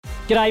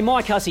G'day,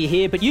 Mike Hussey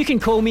here, but you can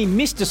call me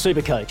Mr.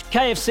 Supercoach.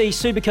 KFC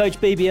Supercoach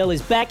BBL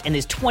is back and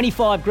there's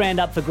 25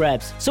 grand up for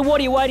grabs. So what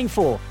are you waiting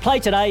for? Play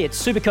today at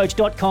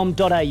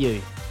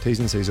supercoach.com.au. T's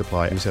and C's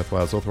apply. New South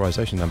Wales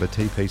authorisation number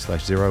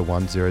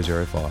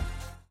TP/01005.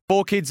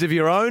 4 kids of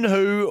your own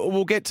who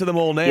we'll get to them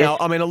all now. Yes.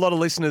 I mean, a lot of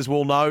listeners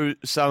will know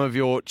some of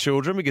your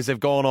children because they've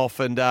gone off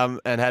and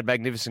had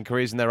magnificent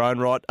careers in their own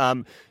right.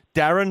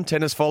 Darren,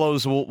 tennis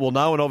followers will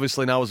know and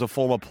obviously know as a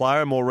former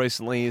player, more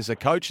recently as a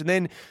coach. And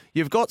then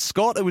you've got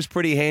Scott, who was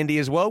pretty handy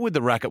as well with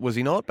the racket, was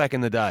he not, back in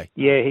the day?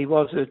 Yeah, he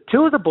was.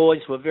 Two of the boys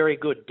were very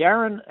good.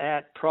 Darren,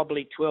 at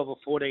probably 12 or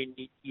 14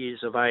 years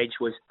of age,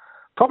 was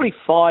probably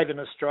 5 in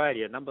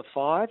Australia, number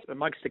 5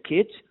 amongst the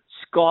kids.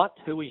 Scott,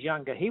 who was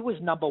younger, he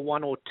was number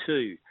 1 or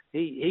 2.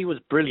 He was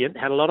brilliant,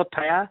 had a lot of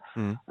power,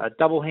 a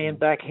double hand,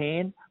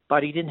 backhand,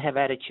 but he didn't have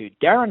attitude.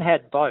 Darren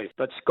had both,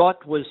 but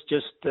Scott was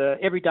just,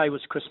 every day was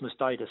Christmas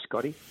Day to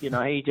Scotty. You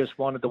know, he just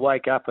wanted to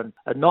wake up and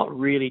not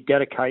really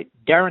dedicate.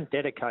 Darren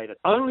dedicated.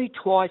 Only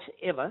twice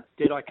ever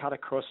did I cut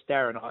across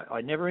Darren.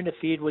 I never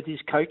interfered with his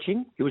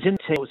coaching. He was in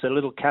the team. It was a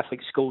little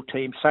Catholic school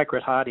team,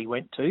 Sacred Heart he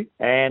went to,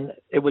 and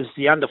it was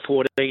the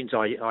under-14s,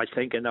 I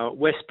think, and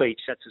West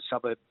Beach, that's a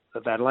suburb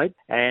of Adelaide,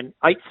 and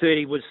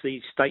 8:30 was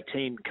the state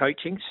team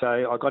coaching,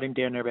 so I got him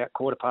down there about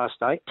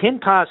 8:15.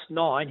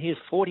 9:10, here's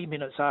 40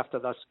 minutes after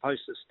they're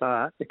supposed to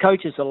start. The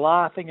coaches are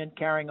laughing and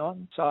carrying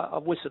on, so I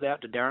whistled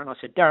out to Darren. I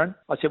said, Darren,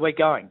 we're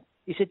going.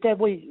 He said, Dad,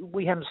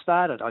 we haven't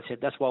started. I said,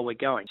 that's why we're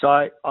going. So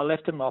I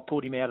left him, I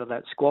pulled him out of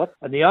that squad.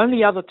 And the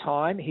only other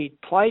time he'd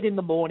played in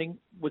the morning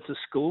with the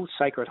school,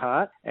 Sacred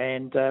Heart,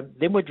 and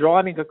then we're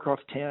driving across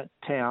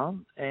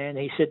town, and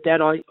he said, Dad,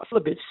 I feel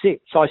a bit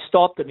sick. So I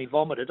stopped and he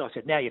vomited. I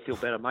said, now you feel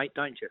better, mate,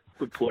 don't you?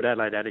 Good Port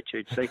Adelaide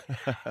attitude, see?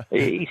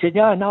 He said,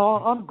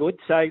 no, I'm good.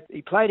 So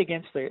he played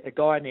against a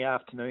guy in the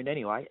afternoon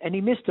anyway, and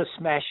he missed a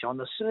smash on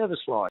the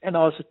service line. And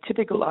I was a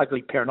typical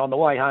ugly parent. On the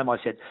way home, I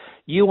said,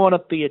 you want to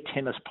be a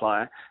tennis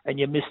player, and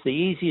you missed the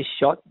easiest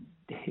shot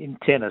in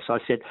tennis. I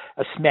said,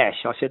 a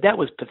smash. I said, that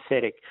was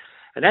pathetic.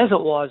 And as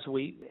it was,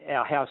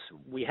 our house,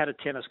 we had a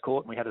tennis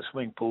court and we had a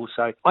swimming pool,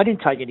 so I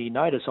didn't take any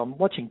notice. I'm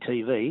watching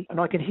TV and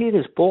I could hear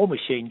this ball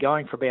machine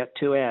going for about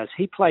 2 hours.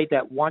 He played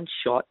that one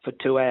shot for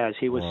 2 hours.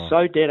 He was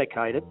so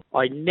dedicated.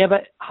 I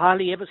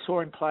hardly ever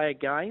saw him play a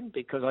game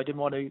because I didn't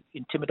want to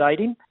intimidate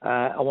him.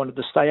 I wanted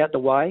to stay out the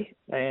way,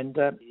 and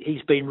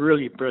he's been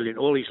really brilliant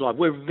all his life.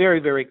 We're very,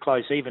 very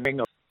close. Even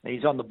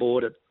he's on the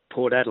board at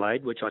Port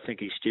Adelaide, which I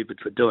think he's stupid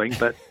for doing,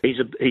 but he's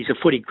a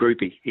footy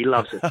groupie. He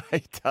loves it.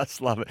 He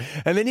does love it.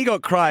 And then you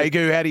got Craig,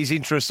 who had his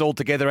interests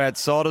altogether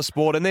outside of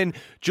sport, and then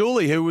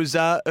Julie, who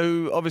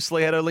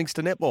obviously had her links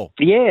to netball.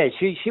 Yeah,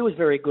 she was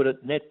very good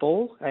at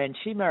netball, and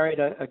she married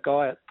a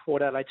guy at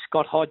Port Adelaide,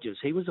 Scott Hodges.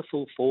 He was a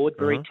full forward,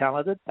 very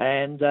talented,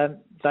 and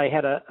they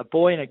had a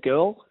boy and a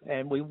girl,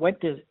 and we went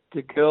to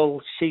the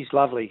girl. She's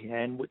lovely,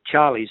 and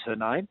Charlie's her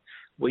name.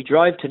 We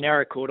drove to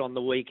Narracourt on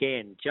the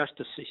weekend just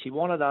to see. She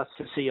wanted us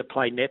to see her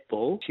play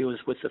netball. She was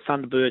with the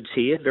Thunderbirds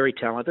here, very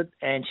talented,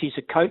 and she's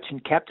a coach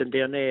and captain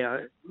down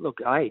there. Look,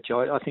 age,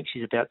 I think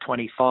she's about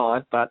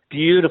 25, but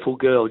beautiful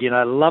girl,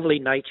 lovely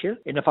nature.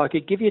 And if I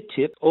could give you a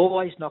tip,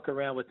 always knock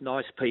around with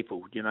nice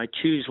people,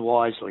 choose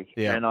wisely.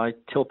 Yeah. And I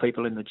tell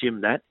people in the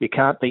gym that you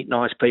can't beat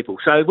nice people.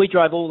 So we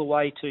drove all the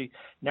way to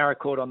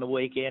Narracourt on the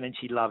weekend, and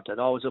she loved it.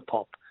 I was a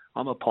pop.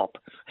 I'm a pop.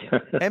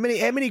 How many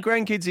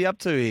grandkids are you up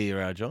to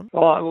here, John?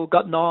 Oh, we've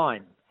got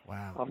 9.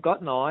 Wow. I've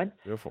got 9.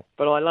 Beautiful.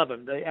 But I love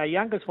them. Our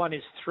youngest one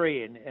is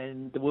 3,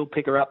 and we'll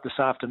pick her up this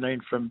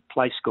afternoon from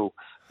play school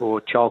or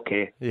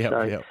childcare.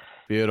 Yep.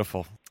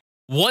 Beautiful.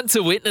 Want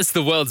to witness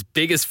the world's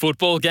biggest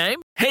football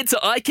game? Head to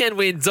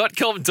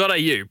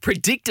iCanWin.com.au,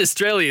 predict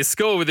Australia's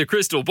score with a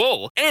crystal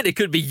ball, and it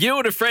could be you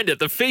and a friend at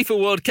the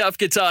FIFA World Cup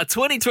Qatar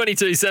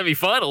 2022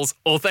 semi-finals,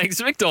 all thanks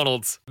to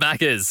McDonald's.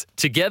 Maccas,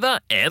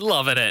 together and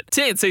loving it.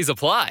 TNCs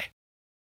apply.